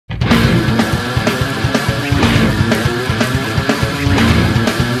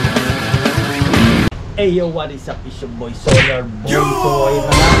Hey yo, what is up? It's your boy Solar Boy. So ayun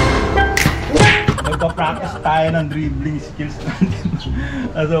na nga, nagpa-practice tayo ng dribbling skills natin.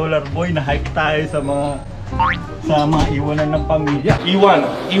 As Solar Boy, na-hype tayo sa mga iwanan ng pamilya.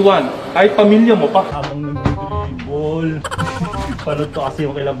 Iwan, ay pamilya mo pa. Habang nag-dribble. Panood ko kasi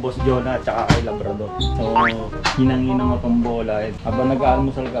yung kailang Boss Jonah at saka kay Labrador. So, hinang-hinang akong bola. Habang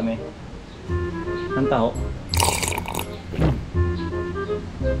nag-aalmusal kami, ang taho.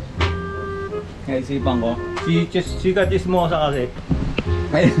 Naisipan ko, si Cheesemocza kasi.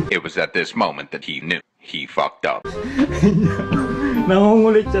 It was at this moment that he knew he fucked up.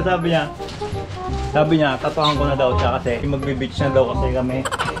 Nangungulit siya, sabi niya, tatuhan ko na daw siya kasi magbe-beach na daw kasi kami.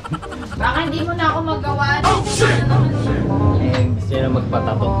 Baka hindi mo na ako magawa. Oh, shit! Gusto niya na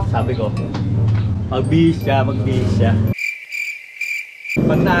magpatato. Sabi ko, magbihis siya.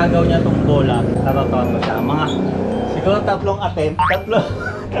 Pag naagaw niya tong bola, tatatuhan ko siya. Siguro tatlong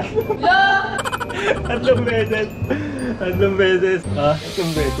beses.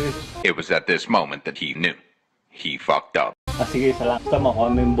 It was at this moment that he knew he fucked up. Sige, isa lang. Basta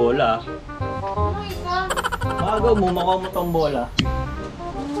makuha mo yung bola. Maagaw mo tong bola.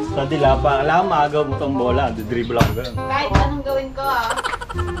 Sa dila pa, alam maagaw mo tong bola. Dribble ako ganun. Kahit anong gawin ko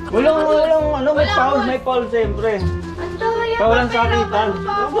Walang may foul siyempre. Walang sakitan.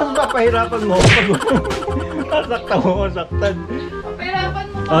 Mas papahirapan mo. Saktan mo. Papahirapan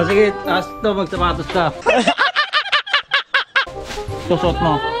mo. O sige, taas to, magsapatos ka. Susot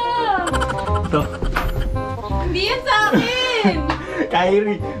mo. So. Hindi yan sa akin!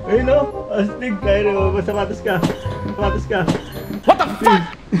 Kyrie. Ayun o. Astig, Kyrie. Magsapatos ka. What the fuck?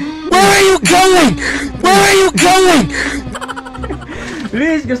 Where are you going?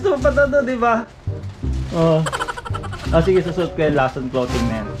 Please, gusto mo pa to, diba? Sige, susot ko yung lason clothing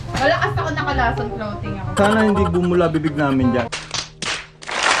na yan. Malakas ako nakalason clothing ako. Sana hindi bumula bibig namin dyan.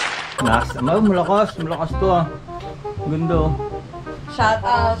 Malakas to Gundo. Shout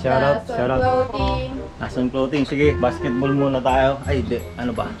out clothing. Lason clothing. Sige, basketball muna tayo. Ay, ano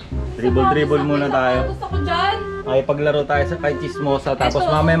ba? Dribble muna tayo. Gusto ko dyan. Ay, paglaro tayo sa kay Cheesemocza. Tapos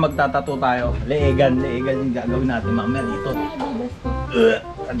mamaya magtatato tayo. Leegan yung gagawin natin mamaya dito.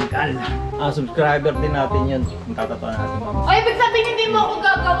 Radikal. Subscriber din natin yun. Magtatato natin mamaya. Ay, ibig sabihin hindi mo ako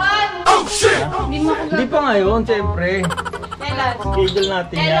gagawan. Oh shit! Hindi mo ako gagawan. Hindi pa ngayon, siyempre. Kailan? Schedule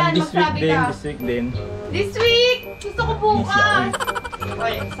natin yan. This week din. This week! Gusto ko bukas.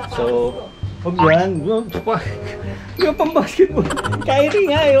 So, huwag yan. Yung pang basketball. Kyrie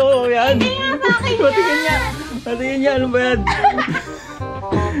nga yan. Hindi nga sa akin yan. Patingin niya, ano ba yan?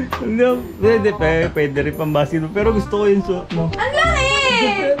 Pwede rin pang basketball. Pero gusto ko yung suot mo. Ang laki!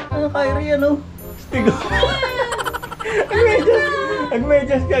 Kyrie, Stigo.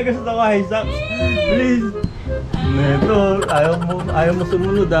 Agmedyas ka. Gusto ko high socks. Please. Ito, ayaw mo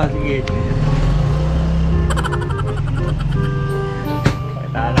sumunod Sige.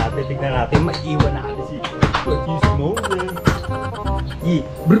 Tignan natin, maiwan natin si Cheesemocza.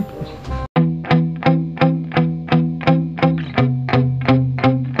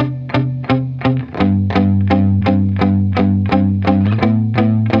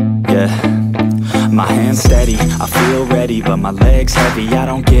 My hands steady, I feel ready, but my legs heavy, I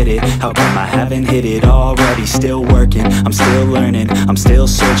don't get it. How come I haven't hit it already? Still working, I'm still learning, I'm still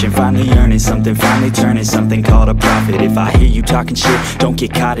searching, finally earning something, finally turning something called a profit. If I hear you talking shit, don't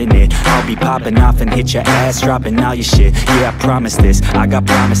get caught in it. I'll be popping off and hit your ass, dropping all your shit. Yeah, I promise this, I got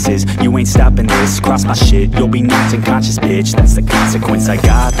promises, you ain't stopping this. Cross my shit, you'll be knocked unconscious, bitch. That's the consequence, I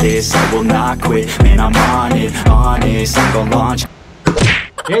got this, I will not quit. Man, I'm on it, honest, I'm gon' launch.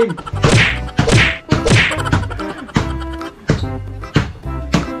 Game!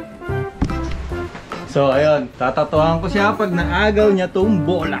 So ayun, tatatuhan ko siya pag naagaw niya tong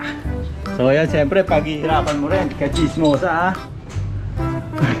bola. So ayun, siyempre paghihirapan mo rin kay Cheesemocza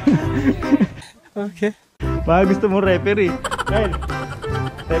Okay. Baka gusto mo referee. Kyle,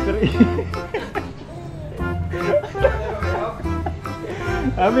 referee.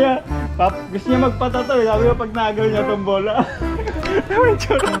 Sabi niya, gusto niya magpatato eh. Sabi niya pag naagaw niya tong bola.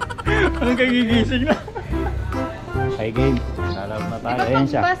 Ang kagigising na. Okay, game. Lalab na tayo. Ayan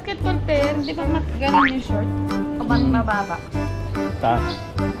siya. Basketball player, di ba ganun yung short? O ba mababa? Taas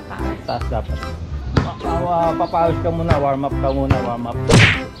dapat. Papawis ka muna, warm up.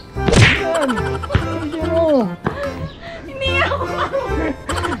 Yan! Ayun mo! Hindi ako!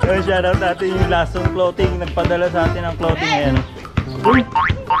 Shoutout natin yung lasong clothing. Nagpadala sa atin ang clothing ngayon. Uy!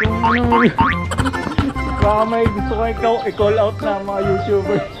 Baka may gusto ko i-call out na mga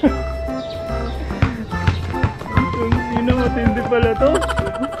YouTubers. Sino matindi pala to?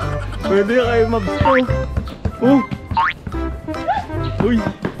 Pwede kayo mabs to. Uy!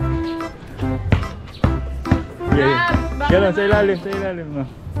 Yan sa ilalim, sa ilalim na.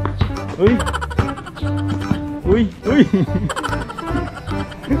 Uy! Uy! Uy!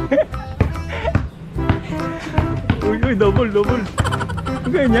 Uy! Uy! Double! Double!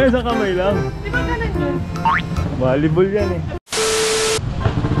 Ganyan sa kamay lang. Di ba ganun yun? Volleyball yan eh.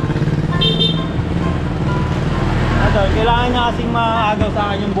 Ano, kailangan niya kasing maagaw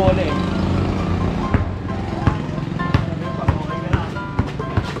sa akin yung bola eh. Okay ka na.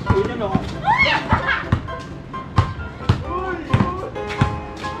 Uy, yan o.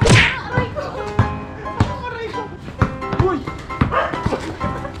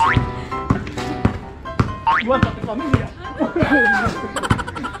 Iwan pati pamilya.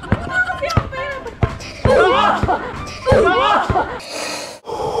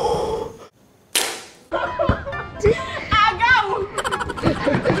 Agaw!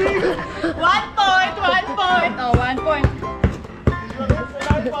 1 point, 1 point. Oh, 1 point.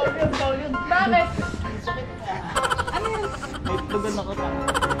 Bakit? Ano yun? May itlogan ako ta.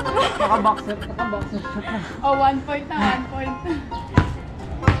 Naka-boxer shot na. Oh, 1 point na, 1 point.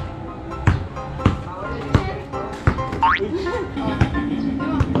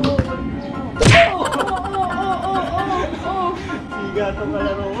 Siga ito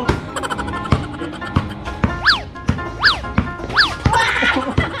kalaro ko.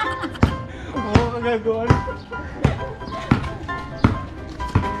 Oo, magagawa rin.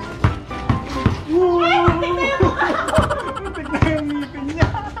 Muntik na yung ngipin niya.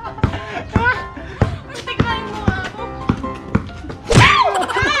 Muntik na yung mukha ko.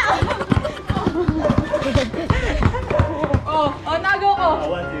 Oh, nagaw ko.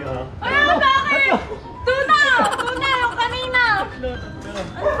 Awan siya. Ano, bakit? Tuna! Tuna, yung kanina.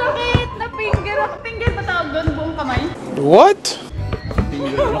 Ang sakit na finger. Finger ba tawag doon? Buong kamay? What?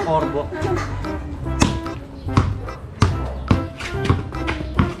 Finger na korbo.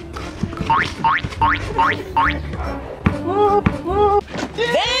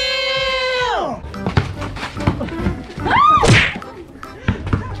 Saker!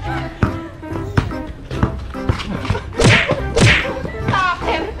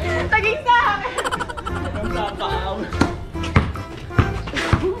 Taging saker! Ang tataaw.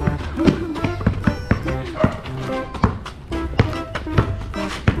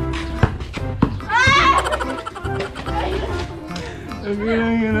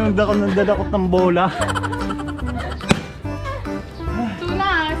 Ang dadakot ng bola.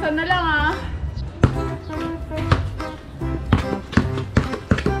 Tuna, isa na lang ah.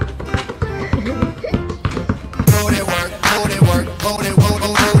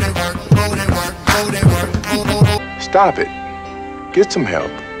 Stop it. Get some help.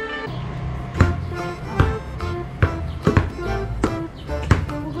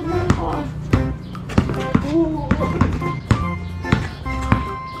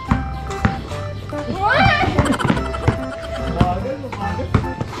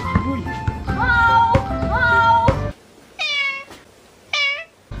 Wow! Wow!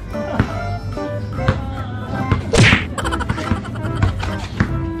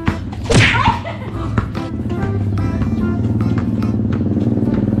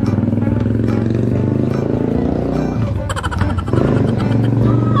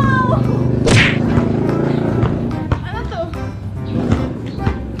 Ano to?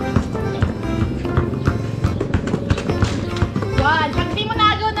 One. Pag di mo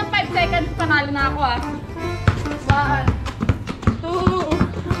nagaw ng 5 seconds, panalo na ako ah. 1, 2,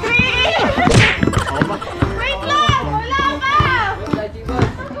 3! Wait lang! Wala pa!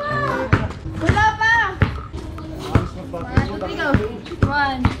 Wala pa! 1, 2, 3, go!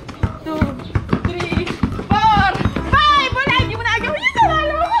 1, 2, 3, 4, 5! Wala! Hindi mo nagaw! Hindi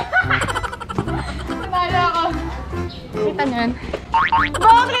nanalo ako! Nanalo ako. Kita nyo yan?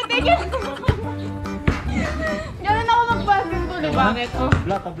 Bakit? Tigil! Ganun ako mag-basketball eh. Bakit? Oh.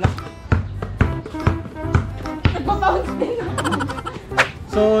 Tabla, tabla. Nagpa-bounce din ako.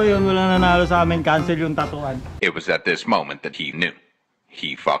 So yun, wala nanalo sa amin. Cancel yung tatuan. It was at this moment that he knew.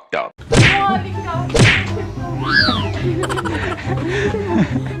 He fucked up. Maling ka.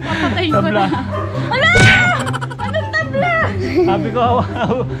 Papatayin ko Tabla. na. Ala! Anong tabla?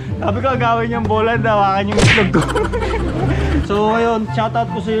 Sabi ko agawin yung bola, dawakan yung itlog ko. So ngayon, shoutout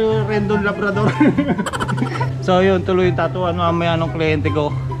ko si Rendon Labrador. So yun, tuloy yung tatuan mamaya ng kliyente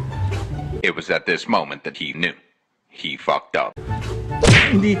ko. It was at this moment that he knew. He fucked up.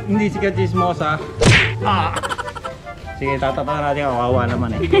 Hindi si Cheesemocza. Ah! Sige, tatatawa natin, kawawa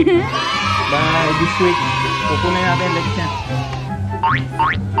naman eh. By this week, pupunin natin yung legs niya.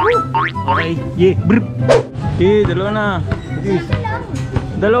 Okay, yeah, brr. Eh, dalawa na. Yes.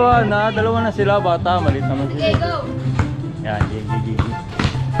 Dalawa na sila, bata, malit naman sila. Okay, go. Yan,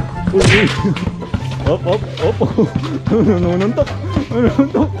 yeah. Uy, uy. Op. Nununtok.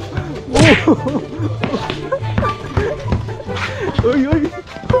 Uy.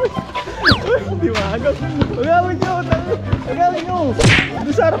 Di maagaw. Agawin nyo.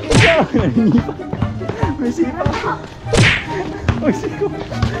 Doon sa harap niya. May sipa. Uy.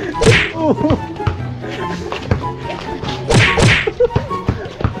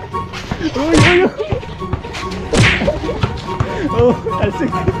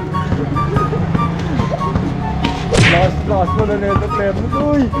 Talsik. Lakas mo na neto, player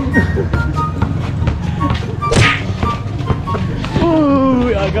mo.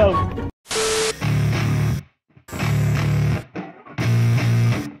 Uy, agaw.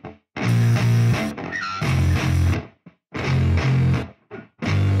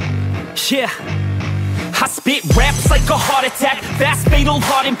 Yeah, I spit raps like a heart attack. Fast, fatal,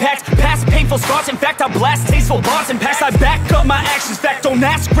 hard impact. Past painful scars. In fact, I blast tasteful bars and packs. I back up my actions. Fact, don't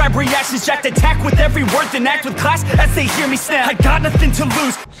ask. Grab reactions. Jacked attack with every word. Then act with class as they hear me snap. I got nothing to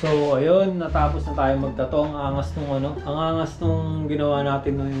lose. So ayun, natapos na tayo magtato. Ang angas nung ginawa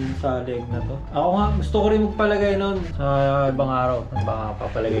natin nung sa leg na to. Ako nga, gusto ko rin magpalagay nun sa ibang araw. Baka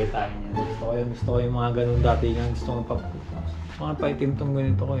papalagay tayo niyan. Gusto ko yung mga ganun dati nga. Gusto ko mga paitim tong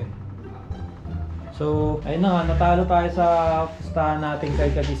ganito ko eh. So, ayun na nga, natalo tayo sa pustahan natin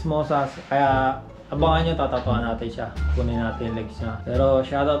kay Cheesemocza. Kaya, abangan nyo, tatatuan natin siya. Kunin natin yung legs niya. Pero,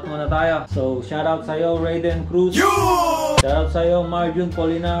 shoutout muna tayo. So, shoutout sa'yo, Raiden Cruz. Shoutout sa'yo, Marjun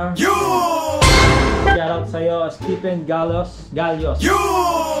Polinar. Shoutout sa'yo, Stephen Gallos.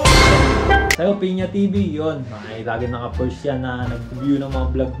 Sa'yo, Pinya TV, yun. Makikita agad naka-first yan na nag-view ng mga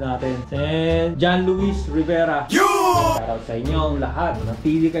vlog natin. And John Luis Rivera. Shoutout sa inyong lahat.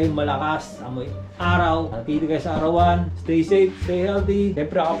 Natili kayong malakas. Amoy araw. Natili kayo sa arawan. Stay safe, stay healthy.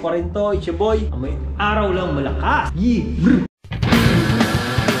 Siyempre ako pa rin to. It's your boy. Amoy araw lang malakas. Yeah!